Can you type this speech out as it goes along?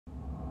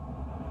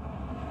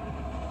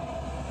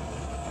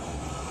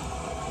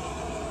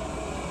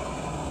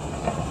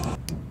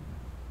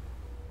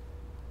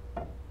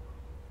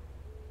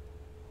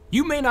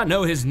You may not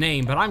know his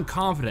name, but I'm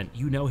confident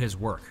you know his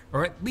work,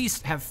 or at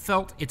least have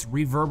felt its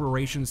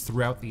reverberations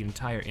throughout the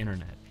entire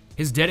internet.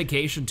 His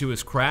dedication to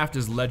his craft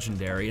is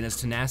legendary and his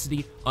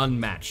tenacity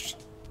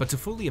unmatched. But to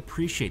fully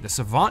appreciate the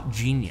savant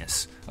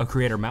genius of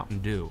creator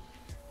MowtenDoo,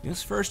 we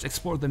must first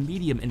explore the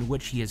medium in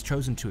which he has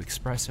chosen to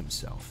express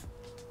himself: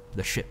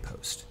 the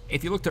shitpost.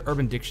 If you look to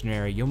Urban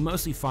Dictionary, you'll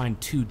mostly find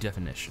two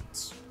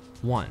definitions.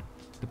 1,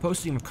 the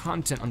posting of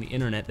content on the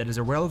internet that is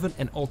irrelevant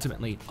and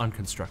ultimately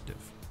unconstructive.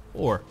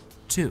 Or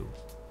 2,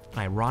 an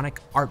ironic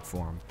art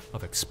form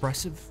of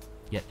expressive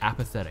yet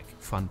apathetic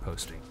fun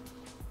posting.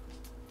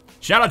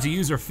 Shout out to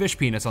user Fish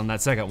Peanuts on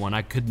that second one.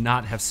 I could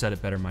not have said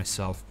it better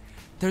myself.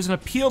 There's an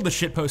appeal to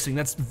shitposting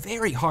that's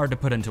very hard to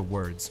put into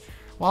words.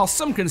 While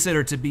some consider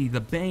it to be the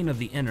bane of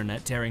the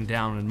internet, tearing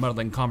down and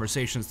muddling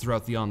conversations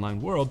throughout the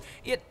online world,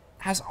 it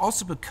has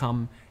also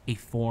become a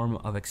form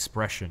of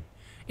expression.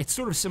 It's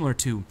sort of similar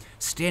to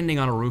standing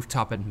on a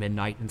rooftop at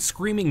midnight and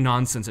screaming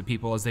nonsense at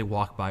people as they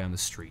walk by on the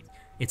street.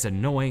 It's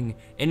annoying,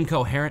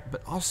 incoherent,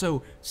 but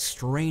also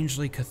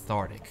strangely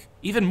cathartic.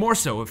 Even more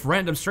so if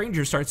random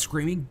strangers start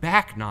screaming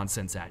back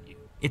nonsense at you.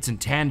 It's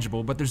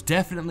intangible, but there's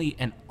definitely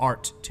an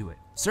art to it.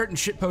 Certain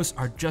shitposts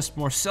are just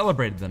more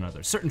celebrated than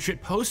others. Certain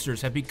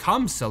shitposters have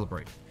become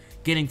celebrated,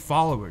 gaining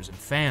followers and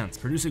fans,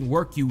 producing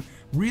work you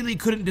really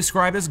couldn't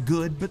describe as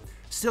good, but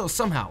still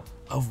somehow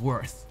of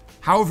worth.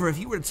 However, if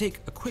you were to take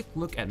a quick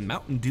look at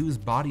MowtenDoo's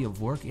body of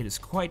work, it is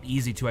quite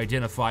easy to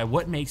identify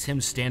what makes him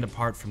stand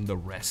apart from the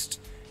rest.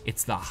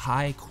 It's the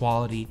high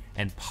quality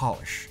and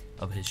polish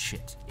of his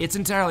shit. It's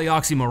entirely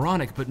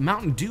oxymoronic, but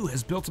MowtenDoo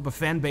has built up a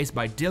fan base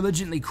by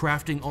diligently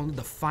crafting only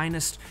the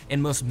finest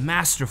and most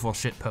masterful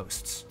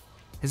shitposts.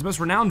 His most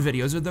renowned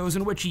videos are those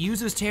in which he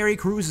uses Terry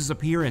Crews's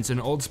appearance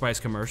in Old Spice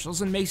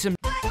commercials and makes him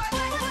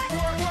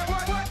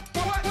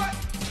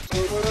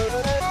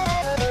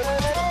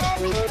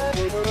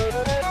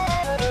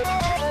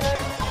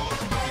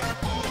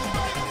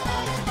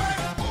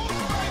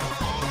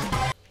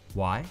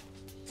Why?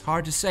 It's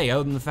hard to say,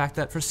 other than the fact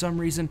that for some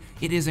reason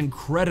it is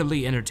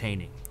incredibly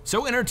entertaining.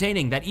 So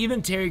entertaining that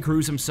even Terry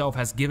Crews himself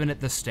has given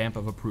it the stamp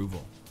of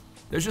approval.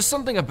 There's just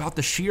something about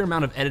the sheer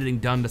amount of editing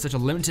done to such a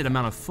limited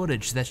amount of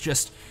footage that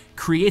just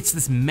creates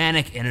this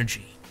manic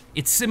energy.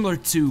 It's similar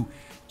to,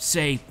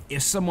 say,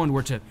 if someone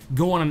were to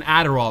go on an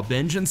Adderall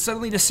binge and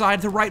suddenly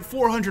decide to write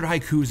 400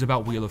 haikus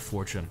about Wheel of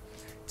Fortune.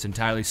 It's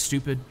entirely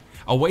stupid,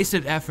 a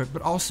wasted effort,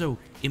 but also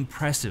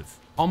impressive,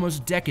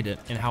 almost decadent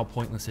in how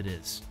pointless it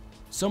is.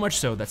 So much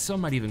so that some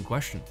might even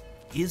question,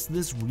 is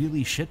this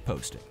really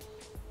shitposting?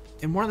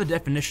 In one of the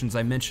definitions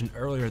I mentioned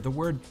earlier, the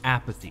word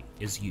apathy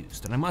is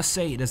used, and I must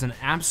say it is an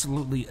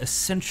absolutely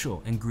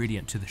essential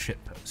ingredient to the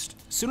shitpost.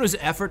 As soon as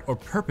effort or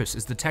purpose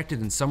is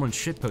detected in someone's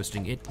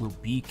shitposting, it will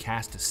be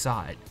cast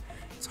aside.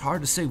 It's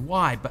hard to say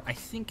why, but I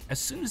think as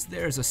soon as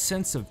there is a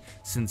sense of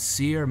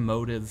sincere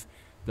motive,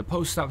 the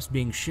post stops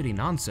being shitty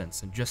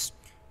nonsense and just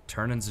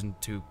turns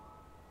into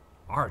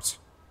art.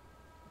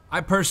 I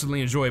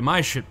personally enjoy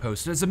my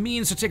shitpost as a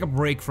means to take a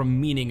break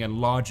from meaning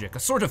and logic, a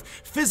sort of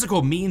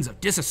physical means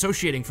of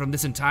disassociating from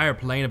this entire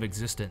plane of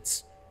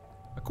existence.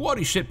 A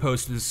quality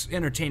shitpost is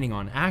entertaining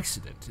on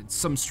accident. It's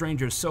some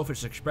stranger's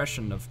selfish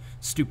expression of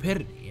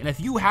stupidity, and if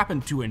you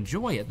happen to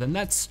enjoy it, then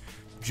that's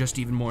just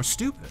even more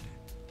stupid.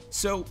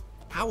 So,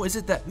 how is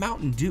it that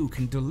MowtenDoo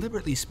can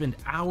deliberately spend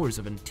hours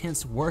of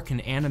intense work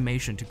and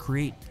animation to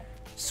create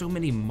so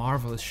many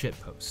marvelous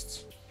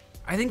shitposts?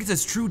 I think it's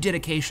his true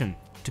dedication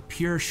to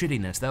pure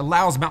shittiness that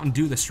allows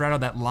MowtenDoo to straddle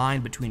that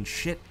line between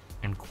shit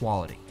and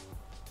quality.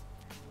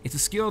 It's a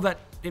skill that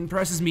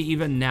impresses me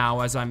even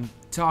now as I'm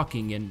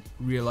talking and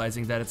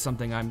realizing that it's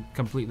something I'm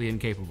completely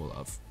incapable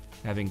of.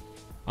 Having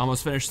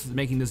almost finished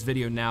making this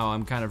video now,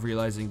 I'm kind of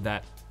realizing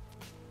that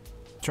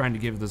trying to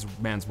give this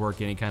man's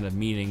work any kind of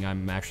meaning,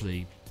 I'm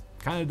actually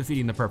kind of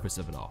defeating the purpose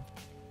of it all.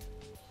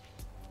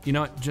 You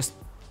know what, just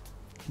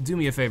do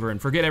me a favor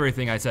and forget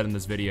everything I said in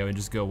this video and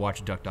just go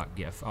watch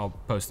duck.gif. I'll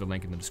post a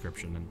link in the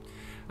description, and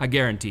I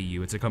guarantee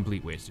you it's a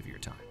complete waste of your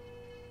time.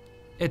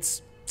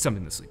 It's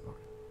something to sleep on.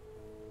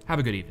 Have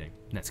a good evening,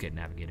 Netscape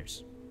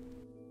Navigators.